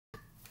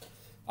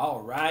All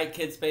right,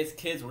 Kidspace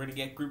kids, we're going to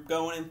get group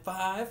going in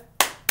 5,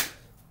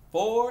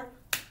 4,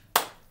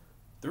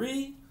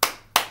 3,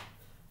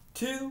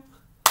 2,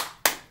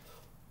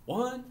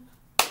 1,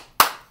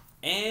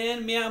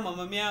 and meow,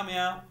 mama, meow,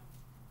 meow.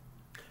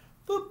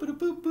 Boop, boop,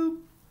 boop, boop.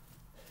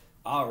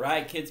 All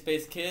right,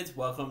 Kidspace kids,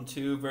 welcome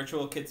to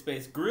Virtual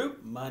Kidspace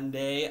Group,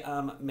 Monday,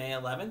 May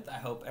 11th. I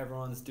hope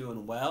everyone's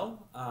doing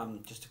well.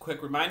 Just a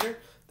quick reminder,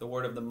 the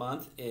word of the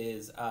month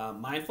is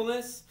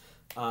mindfulness,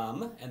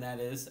 and that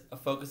is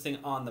focusing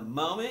on the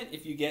moment.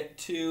 If you get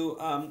too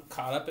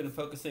caught up in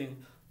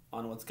focusing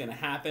on what's going to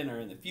happen or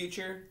in the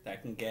future,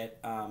 that can get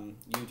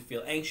you to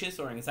feel anxious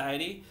or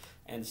anxiety.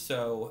 And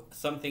so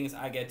some things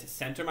I get to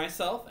center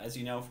myself, as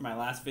you know from my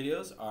last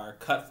videos, are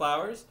cut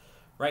flowers.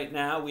 Right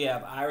now we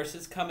have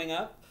irises coming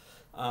up,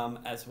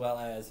 as well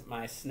as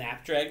my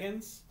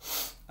snapdragons.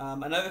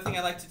 Another thing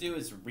I like to do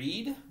is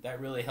read. That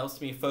really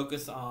helps me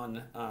focus on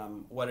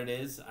what it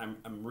is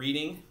I'm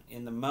reading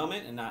in the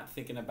moment and not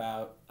thinking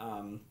about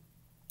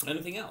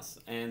anything else.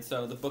 And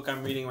so the book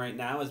I'm reading right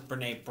now is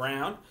Brene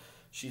Brown.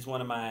 She's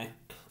one of my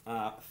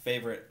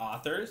favorite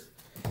authors.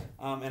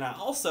 And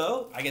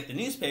I get the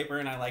newspaper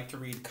and I like to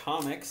read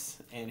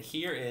comics. And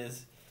here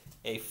is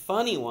a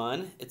funny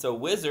one. It's a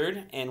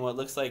wizard and what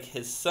looks like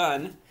his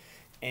son.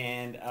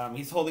 And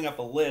he's holding up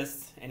a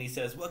list and he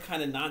says, "What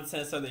kind of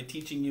nonsense are they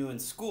teaching you in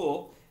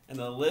school?" And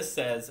the list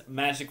says,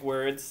 "Magic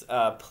words,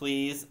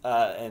 please,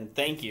 and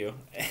thank you."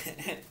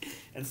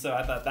 And so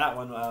I thought that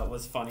one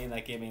was funny and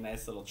that gave me a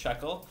nice little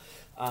chuckle.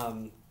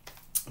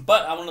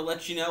 But I want to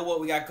let you know what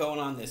we got going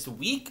on this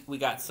week. We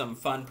got some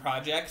fun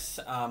projects.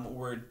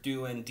 We're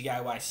doing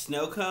DIY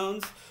snow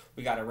cones.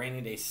 We got a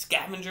rainy day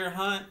scavenger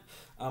hunt.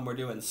 We're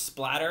doing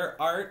splatter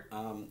art.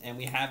 And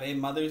we have a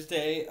Mother's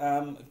Day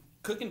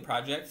cooking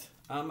project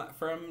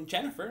from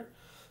Jennifer.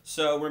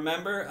 So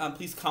remember,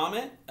 please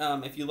comment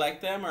if you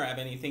like them or have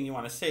anything you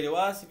want to say to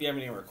us. If you have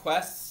any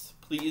requests,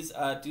 please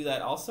do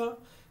that also.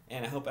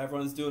 And I hope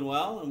everyone's doing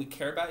well and we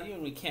care about you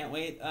and we can't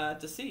wait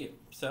to see you.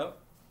 So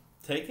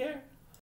take care.